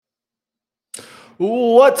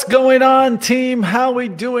What's going on, team? How we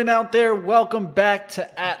doing out there? Welcome back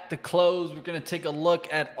to At the Close. We're going to take a look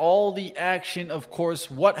at all the action, of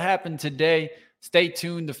course, what happened today. Stay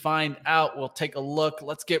tuned to find out. We'll take a look.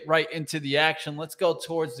 Let's get right into the action. Let's go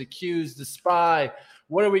towards the Qs, the SPY.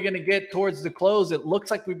 What are we going to get towards the close? It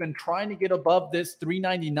looks like we've been trying to get above this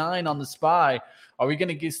 399 on the SPY. Are we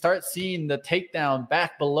going to start seeing the takedown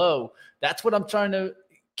back below? That's what I'm trying to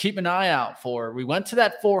keep an eye out for. We went to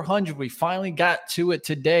that 400. We finally got to it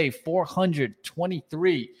today,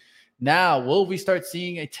 423. Now, will we start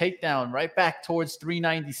seeing a takedown right back towards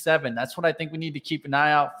 397? That's what I think we need to keep an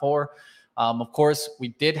eye out for. Of course, we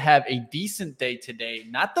did have a decent day today.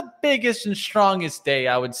 Not the biggest and strongest day,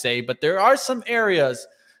 I would say, but there are some areas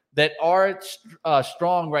that are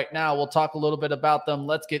strong right now. We'll talk a little bit about them.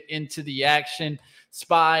 Let's get into the action.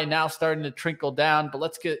 SPY now starting to trickle down, but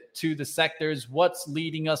let's get to the sectors. What's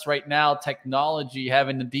leading us right now? Technology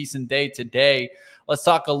having a decent day today. Let's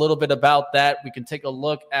talk a little bit about that. We can take a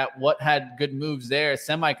look at what had good moves there.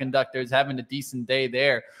 Semiconductors having a decent day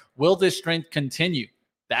there. Will this strength continue?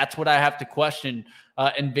 That's what I have to question.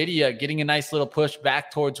 NVIDIA getting a nice little push back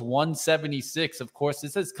towards 176. Of course,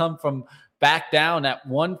 this has come from back down at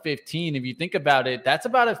 115. If you think about it, that's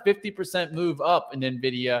about a 50% move up in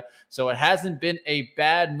NVIDIA. So it hasn't been a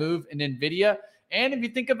bad move in NVIDIA. And if you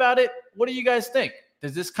think about it, what do you guys think?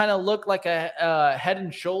 Does this kind of look like a head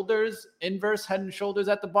and shoulders, inverse head and shoulders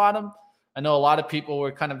at the bottom? I know a lot of people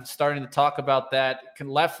were kind of starting to talk about that.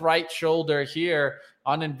 Left, right shoulder here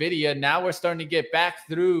on NVIDIA. Now we're starting to get back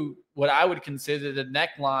through what I would consider the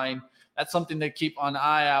neckline. That's something to keep an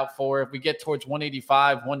eye out for. If we get towards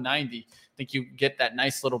 185, 190, I think you get that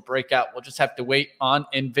nice little breakout. We'll just have to wait on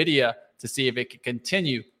NVIDIA to see if it can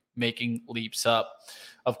continue making leaps up.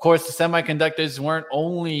 Of course, the semiconductors weren't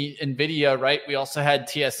only NVIDIA, right? We also had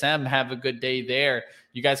TSM have a good day there.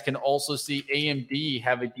 You guys can also see AMD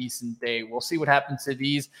have a decent day. We'll see what happens to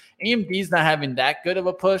these. AMD's not having that good of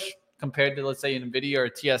a push compared to, let's say, NVIDIA or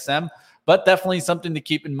TSM, but definitely something to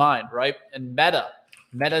keep in mind, right? And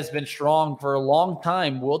Meta's been strong for a long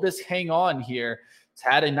time. Will this hang on here? It's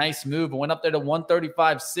had a nice move. It went up there to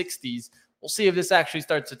 135.60s. We'll see if this actually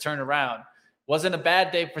starts to turn around. Wasn't a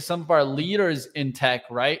bad day for some of our leaders in tech,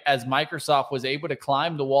 right? As Microsoft was able to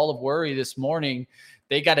climb the wall of worry this morning.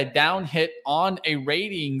 They got a down hit on a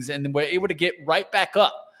ratings and were able to get right back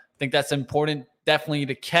up. I think that's important definitely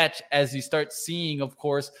to catch as you start seeing, of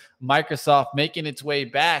course, Microsoft making its way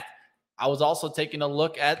back. I was also taking a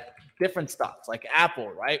look at different stocks like Apple,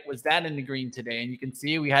 right? Was that in the green today? And you can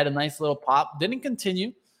see we had a nice little pop. Didn't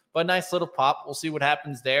continue, but a nice little pop. We'll see what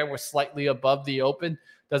happens there. We're slightly above the open.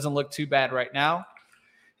 Doesn't look too bad right now.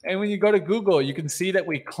 And when you go to Google, you can see that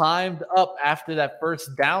we climbed up after that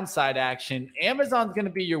first downside action. Amazon's going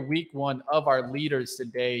to be your weak one of our leaders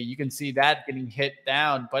today. You can see that getting hit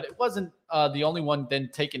down, but it wasn't the only one then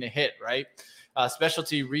taking a hit, right?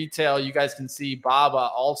 Specialty retail, you guys can see Baba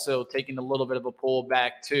also taking a little bit of a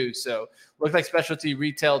pullback too. So looks like specialty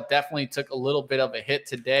retail definitely took a little bit of a hit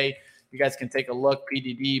today. You guys can take a look.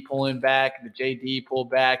 PDD pulling back, the JD pull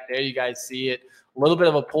back. There you guys see it. A little bit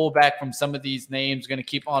of a pullback from some of these names. Going to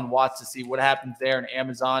keep on watch to see what happens there in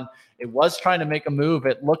Amazon. It was trying to make a move.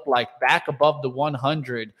 It looked like back above the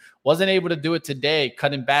 100. Wasn't able to do it today,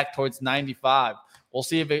 cutting back towards 95. We'll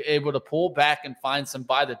see if it's able to pull back and find some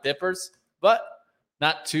buy the dippers, but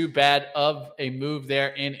not too bad of a move there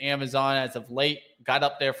in Amazon as of late. Got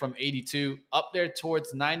up there from 82, up there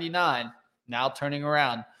towards 99. Now turning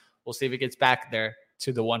around. We'll see if it gets back there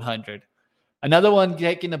to the 100. Another one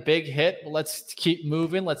taking a big hit. Let's keep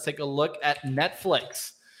moving. Let's take a look at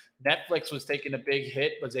Netflix. Netflix was taking a big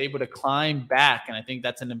hit, was able to climb back, and I think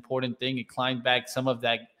that's an important thing. It climbed back some of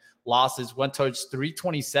that losses, went towards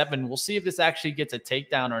 327. We'll see if this actually gets a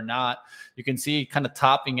takedown or not. You can see kind of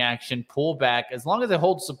topping action, pullback. As long as it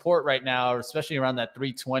holds support right now, especially around that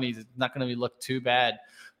 320s, it's not going to look too bad.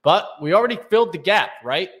 But we already filled the gap,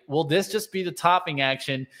 right? Will this just be the topping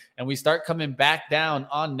action and we start coming back down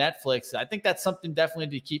on Netflix? I think that's something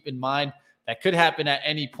definitely to keep in mind. That could happen at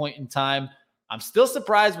any point in time. I'm still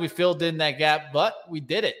surprised we filled in that gap, but we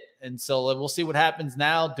did it. And so we'll see what happens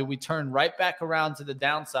now. Do we turn right back around to the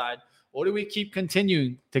downside, or do we keep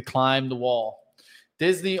continuing to climb the wall?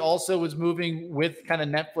 Disney also was moving with kind of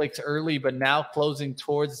Netflix early, but now closing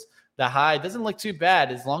towards the high. Doesn't look too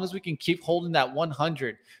bad as long as we can keep holding that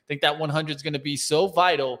 100. I think that 100 is going to be so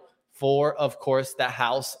vital for, of course, the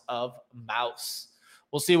House of Mouse.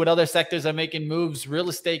 We'll see what other sectors are making moves. Real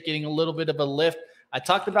estate getting a little bit of a lift. I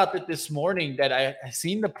talked about that this morning that I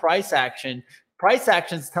seen the price action. Price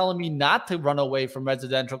action is telling me not to run away from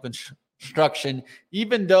residential construction,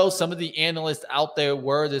 even though some of the analysts out there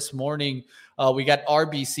were this morning. We got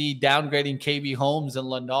RBC downgrading KB Homes and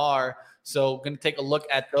Lennar. So going to take a look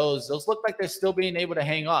at those. Those look like they're still being able to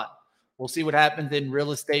hang on. We'll see what happens in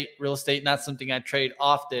real estate. Real estate, not something I trade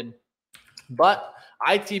often. But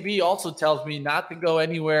ITB also tells me not to go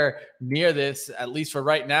anywhere near this, at least for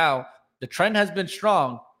right now. The trend has been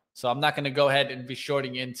strong. So I'm not going to go ahead and be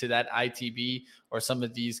shorting into that ITB or some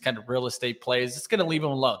of these kind of real estate plays. It's going to leave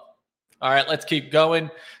them alone. All right, let's keep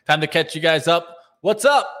going. Time to catch you guys up. What's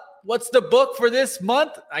up? What's the book for this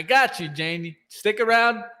month? I got you, Janie. Stick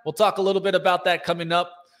around. We'll talk a little bit about that coming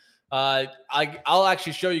up. I'll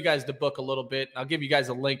actually show you guys the book a little bit. I'll give you guys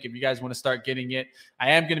a link if you guys want to start getting it.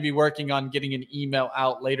 I am going to be working on getting an email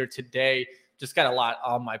out later today. Just got a lot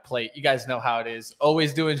on my plate. You guys know how it is.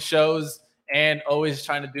 Always doing shows and always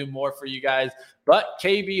trying to do more for you guys. But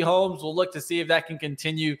KB Homes, we'll look to see if that can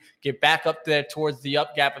continue, get back up there towards the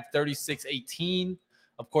up gap of 36.18.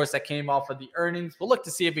 Of course, that came off of the earnings. We'll look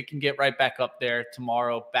to see if it can get right back up there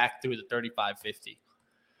tomorrow, back through the 35.50.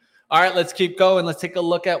 All right, let's keep going. Let's take a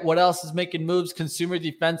look at what else is making moves. Consumer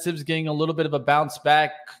defensives getting a little bit of a bounce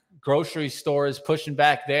back. Grocery stores pushing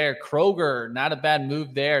back there. Kroger, not a bad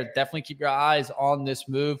move there. Definitely keep your eyes on this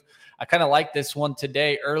move. I kind of like this one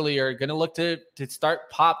today earlier. Going to look to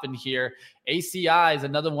start popping here. ACI is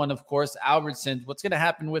another one, of course. Albertsons. What's going to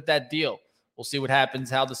happen with that deal? We'll see what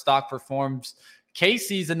happens, how the stock performs.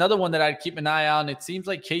 Casey's another one that I'd keep an eye on. It seems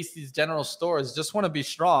like Casey's General Stores just want to be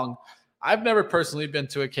strong. I've never personally been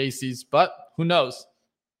to a Casey's, but who knows?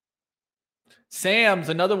 Sam's,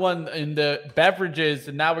 another one in the beverages,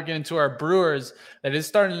 and now we're getting to our brewers that is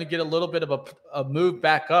starting to get a little bit of a move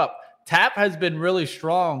back up. TAP has been really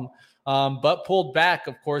strong, but pulled back,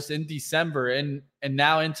 of course, in December and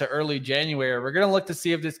now into early January. We're going to look to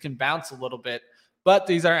see if this can bounce a little bit. But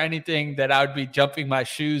these aren't anything that I would be jumping out of my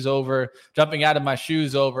shoes over,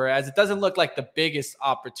 as it doesn't look like the biggest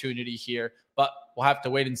opportunity here. But we'll have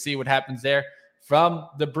to wait and see what happens there from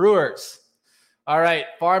the brewers. All right,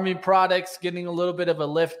 farming products getting a little bit of a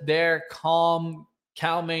lift there.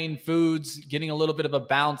 Cal-Maine Foods getting a little bit of a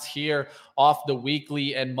bounce here off the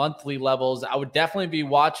weekly and monthly levels. I would definitely be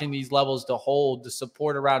watching these levels to hold. The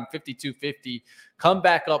support around 52.50. Come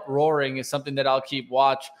back up roaring is something that I'll keep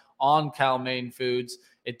watch on Cal-Maine Foods.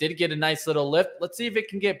 It did get a nice little lift. Let's see if it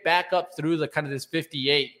can get back up through the kind of this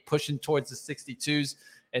 58, pushing towards the 62s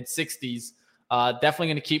and 60s. Definitely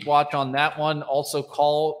going to keep watch on that one. Also,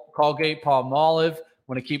 Colgate-Palmolive.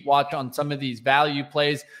 Want to keep watch on some of these value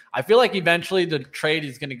plays. I feel like eventually the trade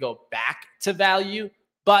is going to go back to value,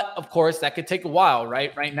 but of course that could take a while,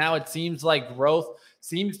 right? Right now it seems like growth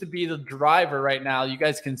seems to be the driver right now. You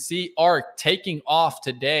guys can see ARK taking off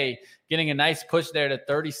today, getting a nice push there to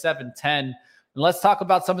 37.10. And let's talk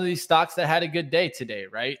about some of these stocks that had a good day today,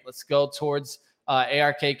 right? Let's go towards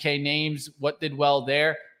ARKK names. What did well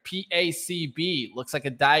there? PACB looks like a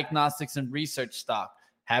diagnostics and research stock,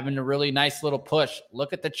 having a really nice little push.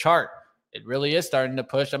 Look at the chart. It really is starting to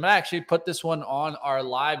push. I'm going to actually put this one on our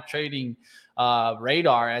live trading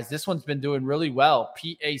radar, as this one's been doing really well.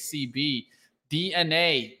 PACB,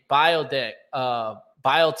 DNA, Biotech,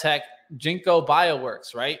 Ginkgo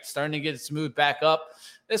Bioworks, right? Starting to get its move back up.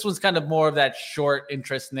 This one's kind of more of that short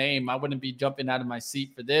interest name. I wouldn't be jumping out of my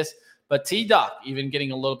seat for this. But TDOC even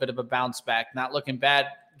getting a little bit of a bounce back. Not looking bad,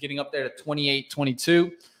 getting up there to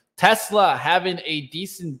 28.22. Tesla having a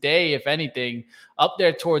decent day, if anything, up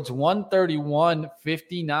there towards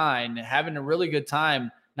 131.59, having a really good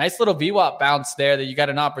time. Nice little VWAP bounce there that you got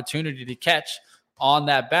an opportunity to catch on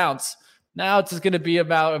that bounce. Now it's just going to be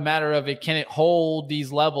about a matter of can it hold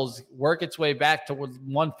these levels, work its way back towards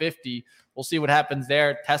 150. We'll see what happens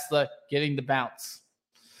there. Tesla getting the bounce.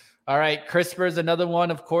 All right, CRISPR is another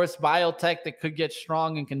one, of course, biotech that could get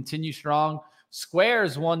strong and continue strong. Square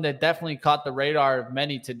is one that definitely caught the radar of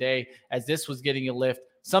many today, as this was getting a lift.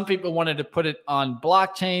 Some people wanted to put it on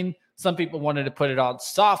blockchain. Some people wanted to put it on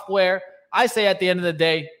software. I say at the end of the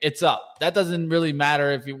day, it's up. That doesn't really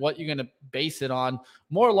matter what you're going to base it on.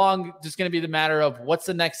 More along, just going to be the matter of what's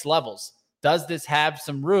the next levels. Does this have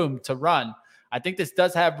some room to run? I think this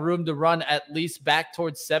does have room to run at least back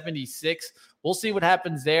towards 76. We'll see what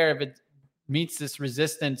happens there if it meets this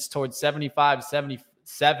resistance towards 75,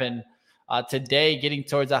 77. Today, getting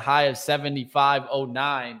towards a high of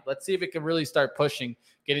 75.09. Let's see if it can really start pushing,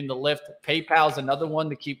 getting the lift. PayPal is another one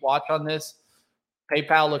to keep watch on this.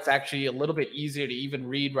 PayPal looks actually a little bit easier to even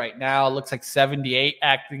read right now. It looks like 78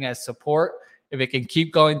 acting as support. If it can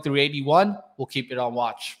keep going through 81, we'll keep it on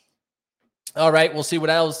watch. All right, we'll see what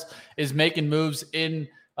else is making moves in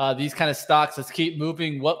these kind of stocks. Let's keep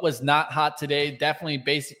moving. What was not hot today? Definitely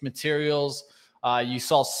basic materials. You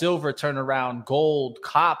saw silver turn around, gold,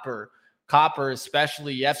 copper,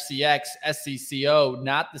 especially FCX, SCCO,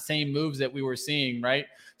 not the same moves that we were seeing, right?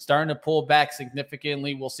 Starting to pull back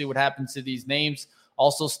significantly. We'll see what happens to these names.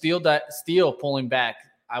 Also, steel pulling back.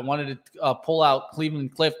 I wanted to pull out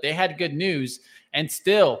Cleveland Cliff. They had good news and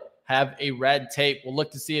still have a red tape. We'll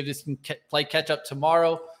look to see if this can play catch up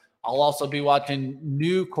tomorrow. I'll also be watching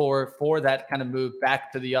Nucor for that kind of move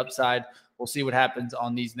back to the upside. We'll see what happens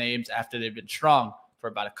on these names after they've been strong for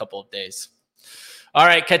about a couple of days. All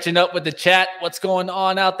right, catching up with the chat. What's going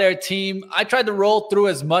on out there, team? I tried to roll through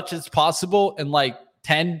as much as possible in like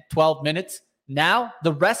 10, 12 minutes. Now,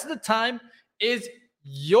 the rest of the time is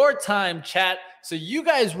your time, chat. So you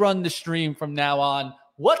guys run the stream from now on.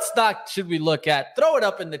 What stock should we look at? Throw it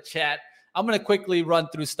up in the chat. I'm going to quickly run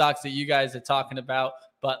through stocks that you guys are talking about,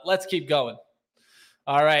 but let's keep going.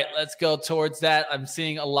 All right, let's go towards that. I'm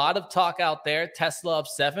seeing a lot of talk out there. Tesla up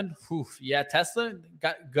 7. Oof, yeah, Tesla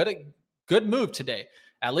got good move today.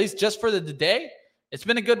 At least just for the day, it's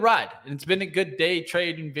been a good ride. And it's been a good day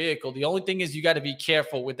trading vehicle. The only thing is you got to be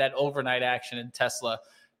careful with that overnight action in Tesla.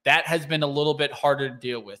 That has been a little bit harder to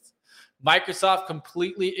deal with. Microsoft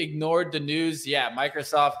completely ignored the news. Yeah,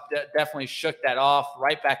 Microsoft definitely shook that off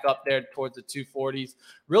right back up there towards the 240s.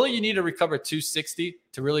 Really, you need to recover 260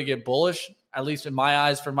 to really get bullish, at least in my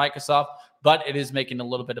eyes for Microsoft, but it is making a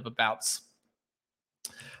little bit of a bounce.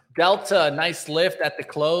 Delta, nice lift at the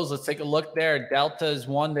close. Let's take a look there. Delta is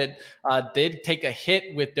one that did take a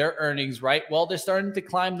hit with their earnings, right? Well, they're starting to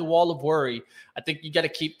climb the wall of worry. I think you got to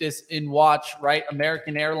keep this in watch, right?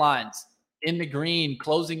 American Airlines in the green,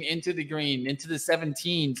 closing into the green, into the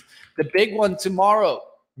 17s. The big one tomorrow,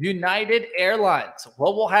 United Airlines.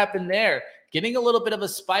 What will happen there? Getting a little bit of a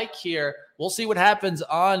spike here. We'll see what happens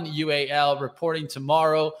on UAL reporting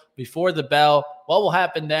tomorrow before the bell. What will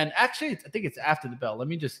happen then? Actually, I think it's after the bell. Let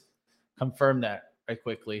me just confirm that right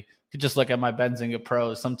quickly. You could just look at my Benzinga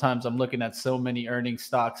Pros. Sometimes I'm looking at so many earnings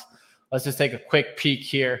stocks. Let's just take a quick peek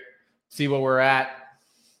here, see where we're at.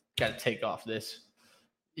 Got to take off this.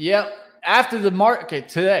 Yep. After the market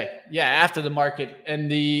today. Yeah, after the market.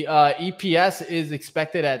 And the EPS is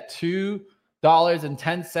expected at $2.10,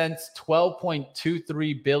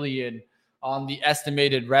 12.23 billion on the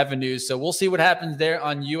estimated revenues. So we'll see what happens there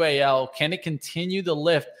on UAL. Can it continue the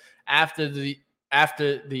lift after the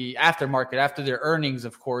aftermarket, after their earnings,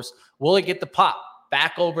 of course? Will it get the pop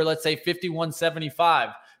back over, let's say,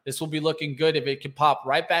 51.75? This will be looking good if it can pop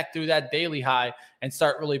right back through that daily high and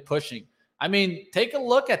start really pushing. I mean, take a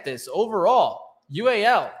look at this overall.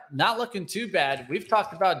 UAL, not looking too bad. We've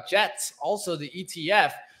talked about JETS, also the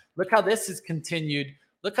ETF. Look how this has continued.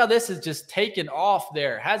 Look how this has just taken off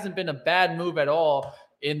there. Hasn't been a bad move at all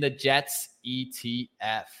in the JETS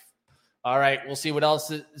ETF. All right, we'll see what else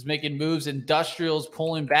is making moves. Industrials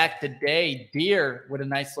pulling back today. Deere with a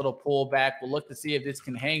nice little pullback. We'll look to see if this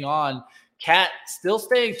can hang on. CAT still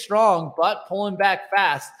staying strong, but pulling back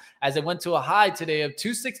fast as it went to a high today of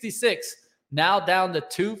 266. Now down to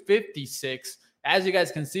 256. As you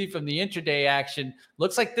guys can see from the intraday action,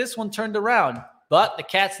 looks like this one turned around, but the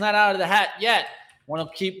cat's not out of the hat yet. Want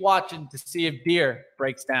to keep watching to see if Deere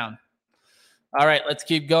breaks down. All right, let's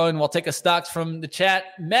keep going. We'll take a stocks from the chat.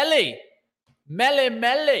 Meli.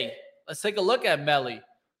 Let's take a look at Meli.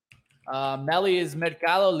 Meli is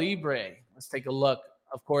Mercado Libre. Let's take a look.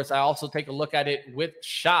 Of course, I also take a look at it with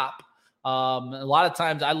Shop. A lot of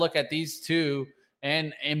times I look at these two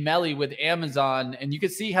and Meli with Amazon, and you can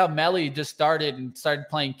see how Meli just started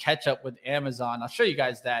playing catch up with Amazon. I'll show you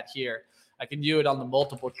guys that here. I can view it on the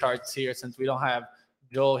multiple charts here since we don't have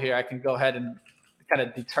Joel here. I can go ahead and kind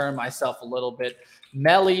of deter myself a little bit.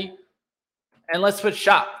 Meli, and let's put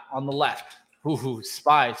Shop on the left. Ooh,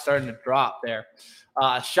 SPY starting to drop there.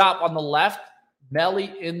 Shop on the left,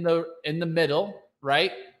 Meli in the middle,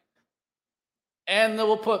 right? And then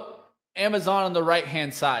we'll put Amazon on the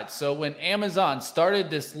right-hand side. So when Amazon started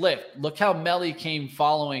this lift, look how Meli came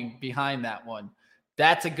following behind that one.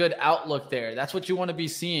 That's a good outlook there. That's what you want to be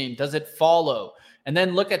seeing. Does it follow? And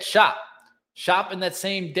then look at Shop. Shop in that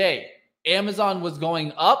same day. Amazon was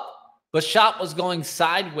going up, but Shop was going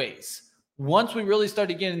sideways. Once we really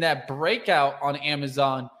started getting that breakout on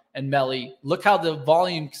Amazon and Meli, look how the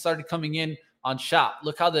volume started coming in on Shop.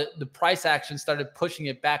 Look how the price action started pushing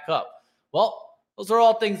it back up. Well, those are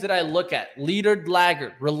all things that I look at. Leader,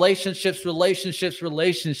 laggard, relationships.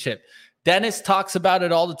 Dennis talks about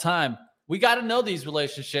it all the time. We got to know these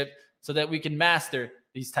relationships so that we can master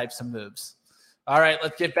these types of moves. All right,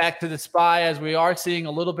 let's get back to the SPY as we are seeing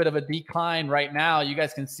a little bit of a decline right now. You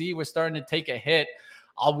guys can see we're starting to take a hit.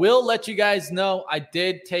 I will let you guys know I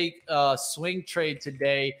did take a swing trade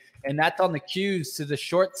today, and that's on the Qs to the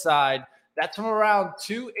short side. That's from around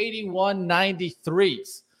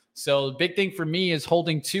 281.93s. So the big thing for me is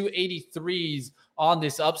holding 283s on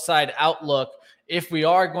this upside outlook. If we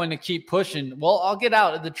are going to keep pushing, well, I'll get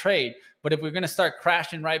out of the trade. But if we're going to start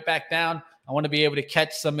crashing right back down, I want to be able to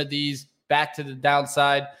catch some of these back to the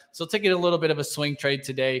downside. So taking a little bit of a swing trade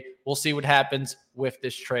today. We'll see what happens with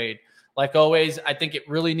this trade. Like always, I think it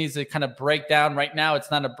really needs to kind of break down. Right now, it's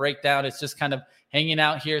not a breakdown. It's just kind of hanging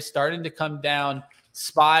out here, starting to come down.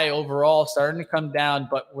 SPY overall starting to come down,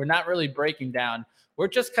 but we're not really breaking down. We're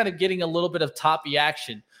just kind of getting a little bit of toppy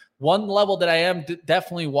action. One level that I am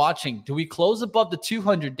definitely watching. Do we close above the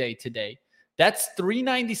 200-day today? That's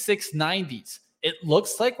 396.90s. It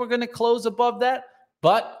looks like we're going to close above that,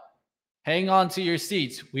 but hang on to your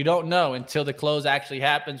seats. We don't know until the close actually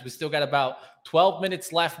happens. We still got about 12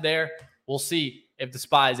 minutes left there. We'll see if the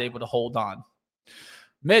SPY is able to hold on.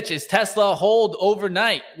 Mitch, is Tesla a hold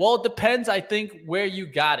overnight? Well, it depends, I think, where you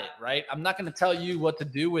got it, right? I'm not going to tell you what to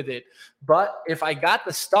do with it. But if I got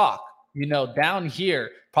the stock, down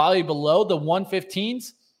here, probably below the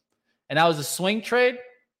 115s, and that was a swing trade,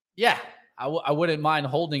 yeah, I wouldn't mind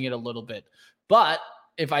holding it a little bit. But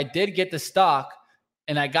if I did get the stock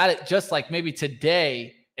and I got it just like maybe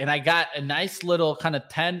today, and I got a nice little kind of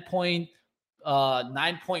 10-point,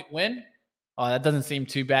 9-point win, that doesn't seem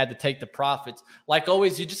too bad to take the profits. Like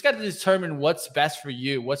always, you just got to determine what's best for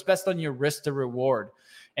you, what's best on your risk to reward.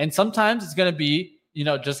 And sometimes it's going to be,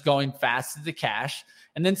 just going fast to the cash.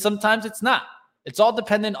 And then sometimes it's not. It's all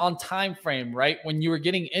dependent on time frame, right? When you were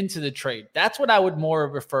getting into the trade. That's what I would more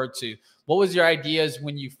refer to. What was your ideas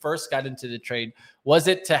when you first got into the trade? Was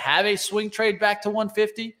it to have a swing trade back to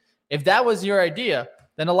 150? If that was your idea,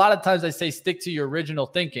 then a lot of times I say stick to your original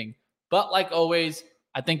thinking. But like always,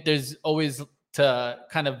 I think there's always to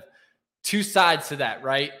kind of two sides to that,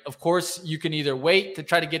 right? Of course, you can either wait to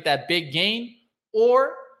try to get that big gain,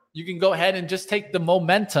 or you can go ahead and just take the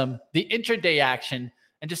momentum, the intraday action,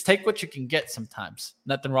 and just take what you can get sometimes.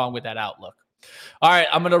 Nothing wrong with that outlook. All right,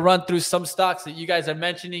 I'm going to run through some stocks that you guys are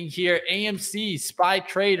mentioning here. AMC, SPY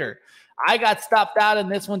Trader. I got stopped out in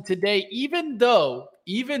this one today, even though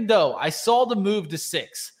I saw the move to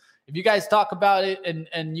 6. If you guys talk about it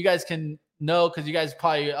and you guys can know, because you guys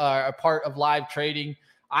probably are a part of live trading,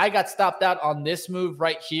 I got stopped out on this move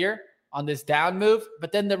right here, on this down move,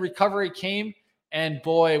 but then the recovery came, and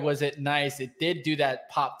boy, was it nice. It did do that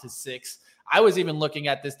pop to 6. I was even looking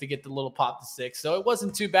at this to get the little pop to 6, so it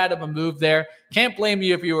wasn't too bad of a move there. Can't blame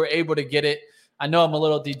you if you were able to get it. I know I'm a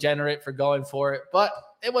little degenerate for going for it, but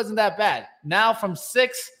it wasn't that bad. Now from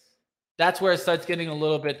 6, that's where it starts getting a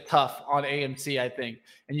little bit tough on AMC, I think.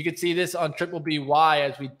 And you can see this on Triple BY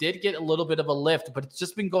as we did get a little bit of a lift, but it's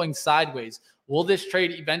just been going sideways. Will this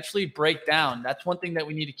trade eventually break down? That's one thing that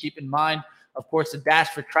we need to keep in mind. Of course, the dash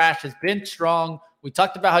for trash has been strong. We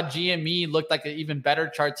talked about how GME looked like an even better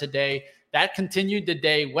chart today. That continued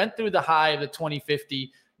today, went through the high of the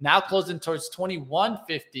 2050, now closing towards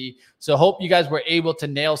 2150. So hope you guys were able to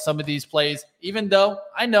nail some of these plays, even though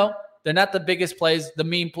I know they're not the biggest plays, the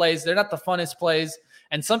meme plays. They're not the funnest plays.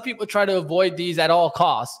 And some people try to avoid these at all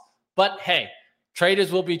costs. But hey,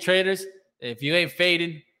 traders will be traders. If you ain't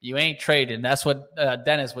fading, you ain't trading. That's what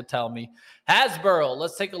Dennis would tell me. Hasbro,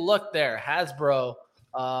 let's take a look there. Hasbro,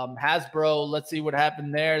 let's see what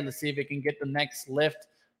happened there. Let's see if it can get the next lift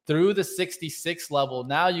through the 66 level.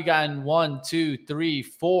 Now you got in 1, 2, 3,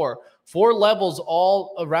 4 levels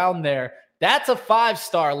all around there. That's a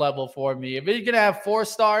 5-star level for me. If you're going to have 4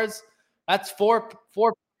 stars, that's four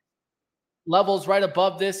levels right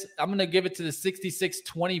above this. I'm going to give it to the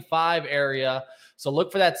 66.25 area. So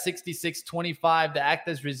look for that 66.25 to act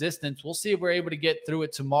as resistance. We'll see if we're able to get through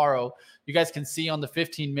it tomorrow. You guys can see on the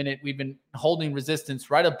 15-minute, we've been holding resistance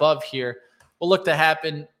right above here. We'll look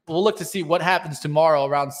to see what happens tomorrow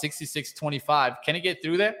around 66.25. Can it get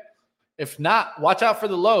through there? If not, watch out for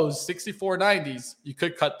the lows, 64.90s. You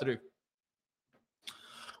could cut through.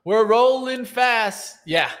 We're rolling fast.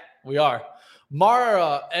 Yeah, we are.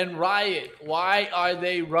 Mara and Riot, why are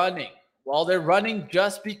they running? Well, they're running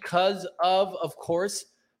just because of course,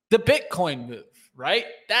 the Bitcoin move, right?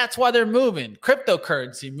 That's why they're moving.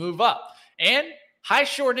 Cryptocurrency move up. And high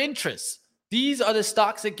short interest. These are the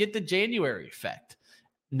stocks that get the January effect.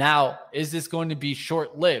 Now, is this going to be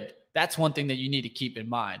short-lived? That's one thing that you need to keep in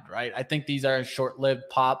mind, right? I think these are short-lived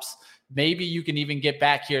pops. Maybe you can even get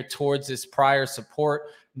back here towards this prior support,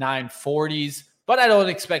 940s, but I don't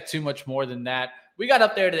expect too much more than that. We got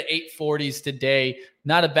up there to the 840s today.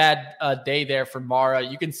 Not a bad day there for Mara.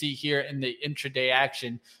 You can see here in the intraday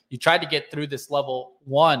action, you tried to get through this level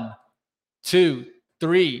 1, 2,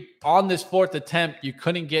 3. On this 4th attempt, you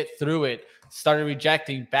couldn't get through it. started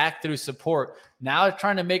rejecting back through support. Now it's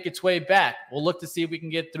trying to make its way back. We'll look to see if we can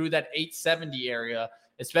get through that 870 area,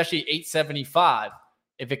 especially 875.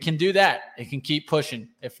 If it can do that, it can keep pushing.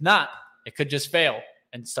 If not, it could just fail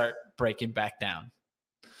and start breaking back down.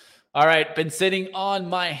 All right, been sitting on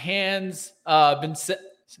my hands. I'm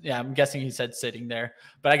guessing he said sitting there,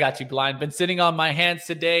 but I got you, Blind. Been sitting on my hands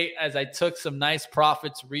today as I took some nice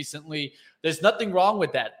profits recently. There's nothing wrong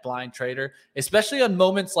with that, blind trader, especially on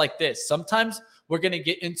moments like this. Sometimes we're going to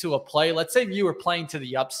get into a play. Let's say you were playing to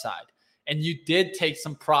the upside and you did take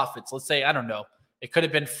some profits. Let's say, I don't know, it could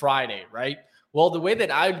have been Friday, right? Well, the way that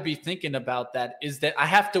I would be thinking about that is that I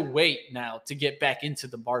have to wait now to get back into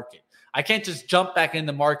the market. I can't just jump back in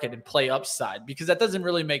the market and play upside because that doesn't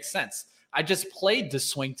really make sense. I just played the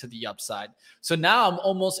swing to the upside. So now I'm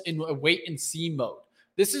almost in a wait and see mode.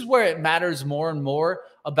 This is where it matters more and more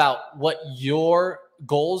about what your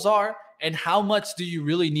goals are and how much do you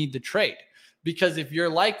really need to trade. Because if you're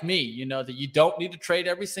like me, you know that you don't need to trade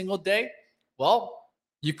every single day, well,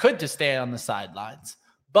 you could just stay on the sidelines.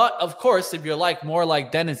 But of course, if you're more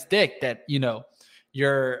like Dennis Dick, that, you know,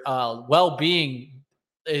 your well-being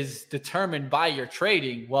is determined by your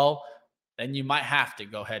trading, well, then you might have to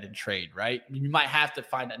go ahead and trade, right? You might have to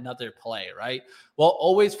find another play, right? Well,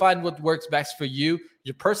 always find what works best for you,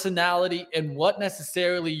 your personality, and what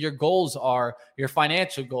necessarily your goals are, your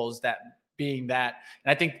financial goals, that being that.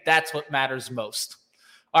 And I think that's what matters most.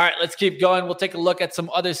 All right, let's keep going. We'll take a look at some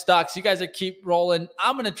other stocks. You guys are keep rolling.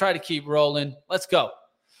 I'm going to try to keep rolling. Let's go.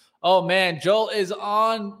 Oh, man, Joel is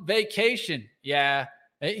on vacation. Yeah,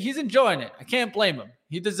 he's enjoying it. I can't blame him.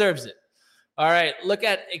 He deserves it. All right, look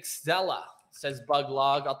at Exela, says Bug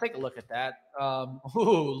Log. I'll take a look at that.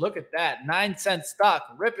 Look at that. 9-cent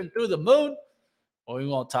stock ripping through the moon. Well, we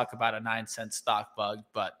won't talk about a 9-cent stock, Bug,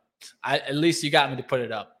 but at least you got me to put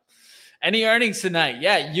it up. Any earnings tonight?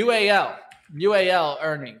 Yeah, UAL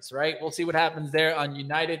earnings, right? We'll see what happens there on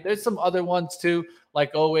United. There's some other ones too.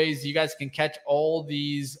 Like always, you guys can catch all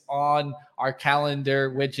these on our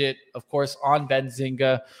calendar widget, of course, on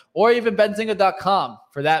Benzinga or even benzinga.com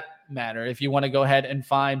for that matter. If you want to go ahead and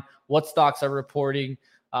find what stocks are reporting,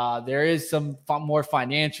 there is some more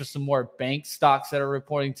financial, some more bank stocks that are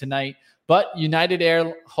reporting tonight. But United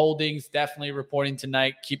Air Holdings definitely reporting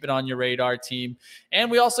tonight. Keep it on your radar, team. And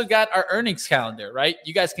we also got our earnings calendar, right?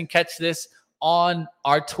 You guys can catch this on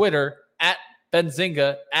our Twitter at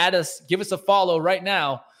Benzinga. Add us, give us a follow right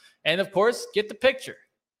now. And of course, get the picture.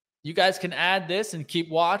 You guys can add this and keep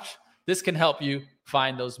watch. This can help you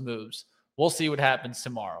find those moves. We'll see what happens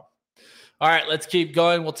tomorrow. All right, let's keep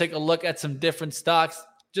going. We'll take a look at some different stocks.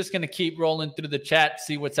 Just going to keep rolling through the chat,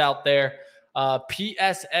 see what's out there.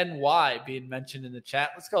 PSNY being mentioned in the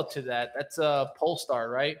chat. Let's go to that. That's a Polestar,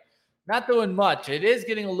 right? Not doing much. It is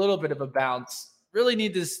getting a little bit of a bounce. Really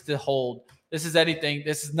need this to hold. This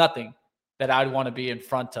is nothing that I'd want to be in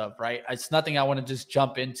front of, right? It's nothing I want to just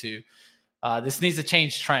jump into. This needs to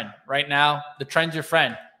change trend. Right now, the trend's your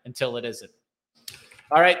friend until it isn't.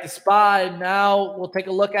 All right, the SPY. Now we'll take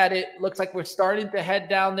a look at it. Looks like we're starting to head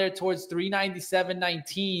down there towards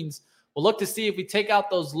 397.19s. We'll look to see if we take out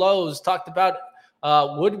those lows. Talked about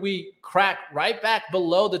would we crack right back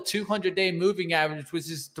below the 200-day moving average,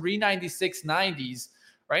 which is 396.90s.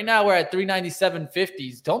 Right now we're at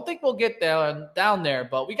 397.50s. Don't think we'll get down there,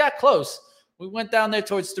 but we got close. We went down there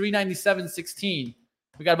towards 397.16.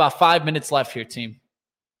 We got about 5 minutes left here, team.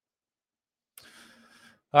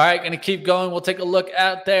 All right, going to keep going. We'll take a look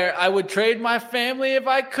out there. I would trade my family if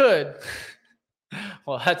I could.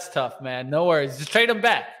 Well, that's tough, man. No worries. Just trade them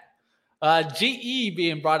back. GE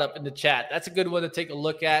being brought up in the chat. That's a good one to take a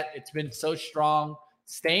look at. It's been so strong.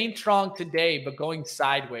 Staying strong today, but going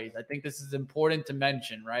sideways. I think this is important to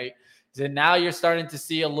mention, right? Then now you're starting to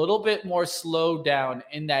see a little bit more slowdown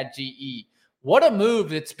in that GE. What a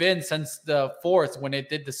move it's been since the 4th when it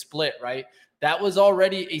did the split, right? That was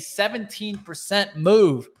already a 17%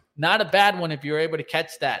 move. Not a bad one if you're able to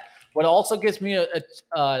catch that. What also gives me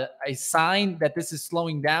a sign that this is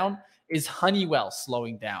slowing down is Honeywell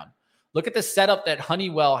slowing down. Look at the setup that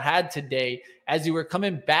Honeywell had today as you were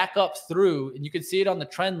coming back up through, and you can see it on the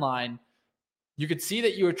trend line. You could see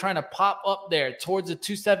that you were trying to pop up there towards the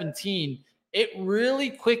 217. It really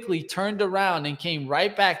quickly turned around and came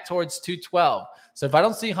right back towards 212. So if I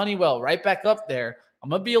don't see Honeywell right back up there, I'm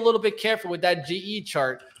going to be a little bit careful with that GE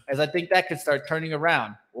chart, as I think that could start turning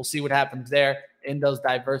around. We'll see what happens there in those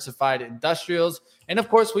diversified industrials. And of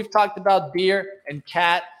course, we've talked about Deere and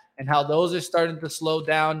Cat and how those are starting to slow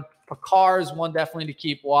down. Paccar is one definitely to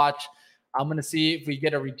keep watch. I'm going to see if we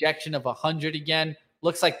get a rejection of 100 again.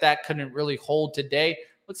 Looks like that couldn't really hold today.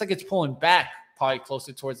 Looks like it's pulling back probably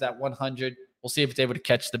closer towards that 100. We'll see if it's able to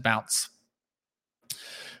catch the bounce.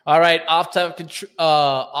 All right, off-topic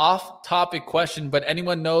question, but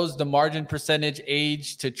anyone knows the margin percentage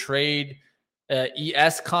age to trade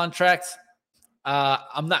ES contracts?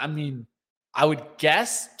 I'm not. I mean, I would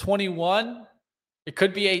guess 21. It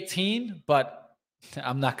could be 18, but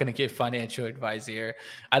I'm not going to give financial advice here.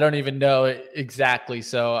 I don't even know exactly.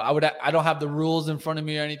 So I don't have the rules in front of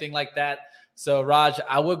me or anything like that. So Raj,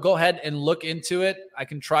 I will go ahead and look into it. I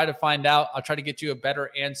can try to find out. I'll try to get you a better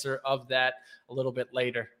answer of that a little bit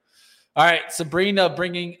later. All right, Sabrina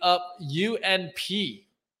bringing up UNP.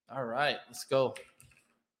 All right, let's go.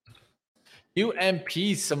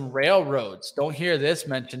 UNP, some railroads. Don't hear this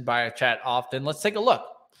mentioned by our chat often. Let's take a look.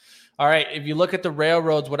 All right, if you look at the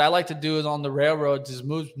railroads, what I like to do is on the railroads is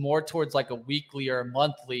move more towards like a weekly or a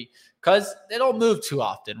monthly because they don't move too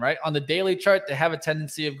often, right? On the daily chart, they have a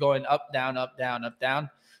tendency of going up, down, up, down, up, down.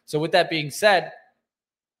 So with that being said,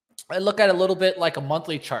 I look at it a little bit like a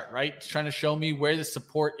monthly chart, right? It's trying to show me where the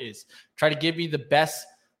support is, try to give me the best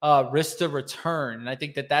risk to return. And I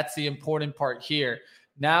think that that's the important part here.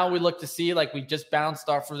 Now we look to see like we just bounced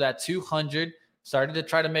off of that 200, started to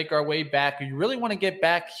try to make our way back. You really want to get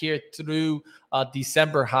back here through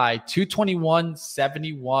December high,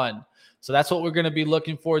 221.71. So that's what we're going to be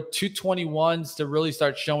looking for, 221s to really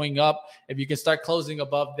start showing up. If you can start closing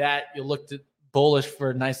above that, you'll look to bullish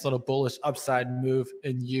for a nice little bullish upside move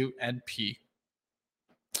in UNP.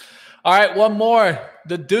 All right, one more.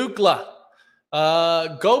 The Dukla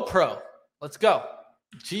GoPro. Let's go.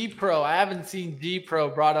 G Pro. I haven't seen G Pro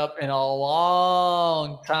brought up in a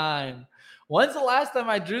long time. When's the last time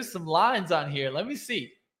I drew some lines on here? Let me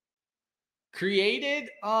see. Created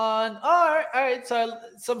on, all right. So I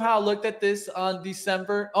somehow looked at this on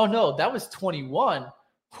December. Oh no, that was 21.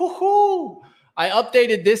 Woohoo! I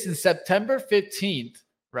updated this in September 15th,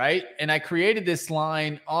 right? And I created this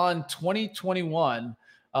line on 2021,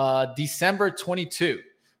 December 22.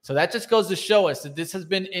 So that just goes to show us that this has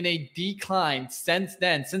been in a decline since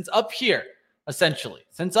then, since up here, essentially.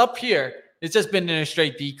 Since up here, it's just been in a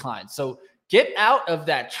straight decline. So get out of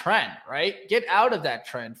that trend, right? Get out of that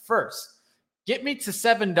trend first. Get me to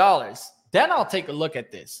 $7. Then I'll take a look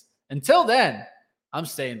at this. Until then, I'm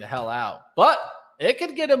staying the hell out. But it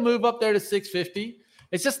could get a move up there to 650.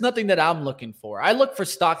 It's just nothing that I'm looking for. I look for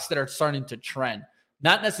stocks that are starting to trend,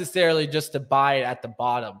 not necessarily just to buy it at the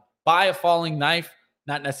bottom. Buy a falling knife,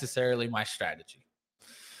 not necessarily my strategy.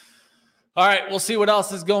 All right, we'll see what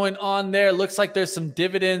else is going on there. Looks like there's some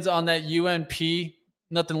dividends on that UNP.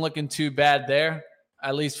 Nothing looking too bad there,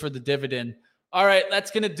 at least for the dividend. All right,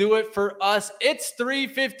 that's going to do it for us. It's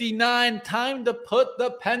 3:59. Time to put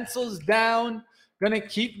the pencils down. Going to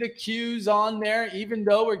keep the Qs on there, even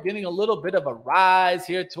though we're getting a little bit of a rise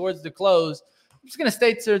here towards the close. I'm just going to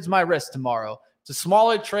stay towards my risk tomorrow. It's a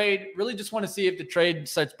smaller trade. Really just want to see if the trade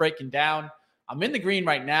starts breaking down. I'm in the green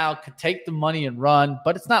right now. Could take the money and run,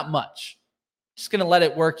 but it's not much. Just going to let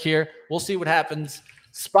it work here. We'll see what happens.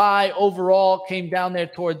 SPY overall came down there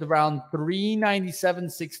towards around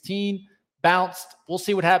 397.16. Bounced. We'll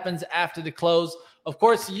see what happens after the close. Of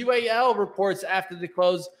course, UAL reports after the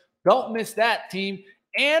close. Don't miss that, team.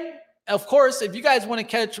 And, of course, if you guys want to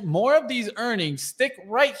catch more of these earnings, stick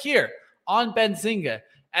right here on Benzinga.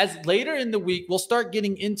 As later in the week, we'll start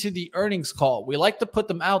getting into the earnings call. We like to put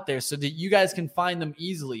them out there so that you guys can find them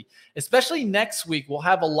easily. Especially next week, we'll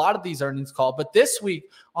have a lot of these earnings call. But this week,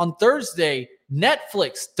 on Thursday,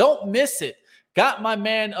 Netflix, don't miss it. Got my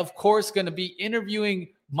man, of course, going to be interviewing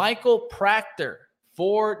Michael Proctor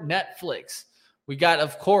for Netflix. We got,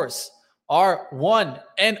 of course, our one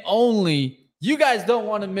and only. You guys don't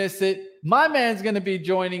want to miss it. My man's going to be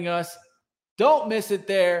joining us. Don't miss it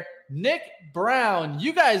there. Nick Brown,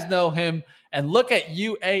 you guys know him. And look at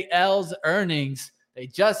UAL's earnings. They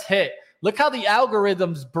just hit. Look how the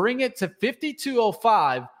algorithms bring it to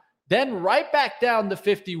 52.05, then right back down to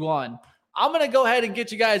 51. I'm going to go ahead and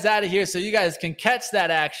get you guys out of here so you guys can catch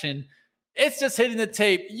that action. It's just hitting the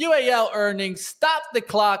tape. UAL earnings. Stop the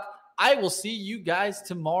clock. I will see you guys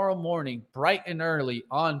tomorrow morning, bright and early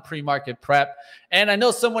on Pre-Market Prep. And I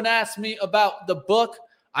know someone asked me about the book.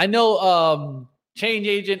 I know Change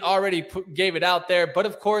Agent already gave it out there. But,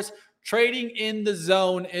 of course, Trading in the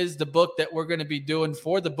Zone is the book that we're going to be doing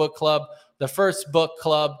for the book club, the first book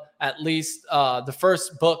club, at least the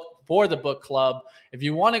first book for the book club. If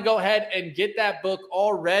you want to go ahead and get that book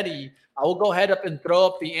already, I will go ahead up and throw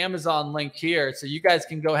up the Amazon link here so you guys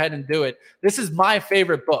can go ahead and do it. This is my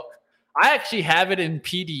favorite book. I actually have it in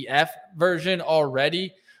PDF version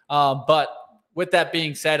already. But with that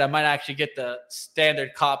being said, I might actually get the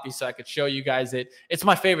standard copy so I could show you guys it. It's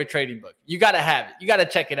my favorite trading book. You got to have it. You got to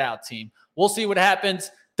check it out, team. We'll see what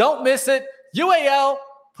happens. Don't miss it. UAL,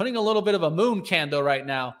 putting a little bit of a moon candle right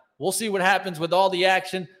now. We'll see what happens with all the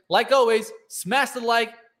action. Like always, smash the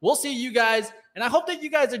like. We'll see you guys. And I hope that you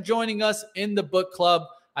guys are joining us in the book club.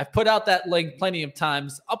 I've put out that link plenty of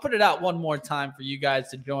times. I'll put it out one more time for you guys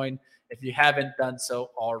to join if you haven't done so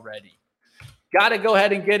already. Got to go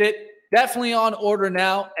ahead and get it. Definitely on order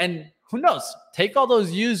now. And who knows? Take all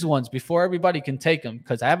those used ones before everybody can take them,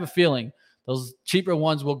 because I have a feeling those cheaper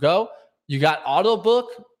ones will go. You got Autobook,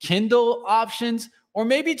 Kindle options, or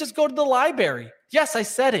maybe just go to the library. Yes, I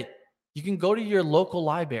said it. You can go to your local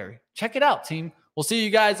library. Check it out, team. We'll see you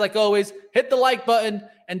guys like always. Hit the like button,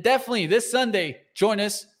 and definitely this Sunday, join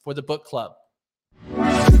us for the book club.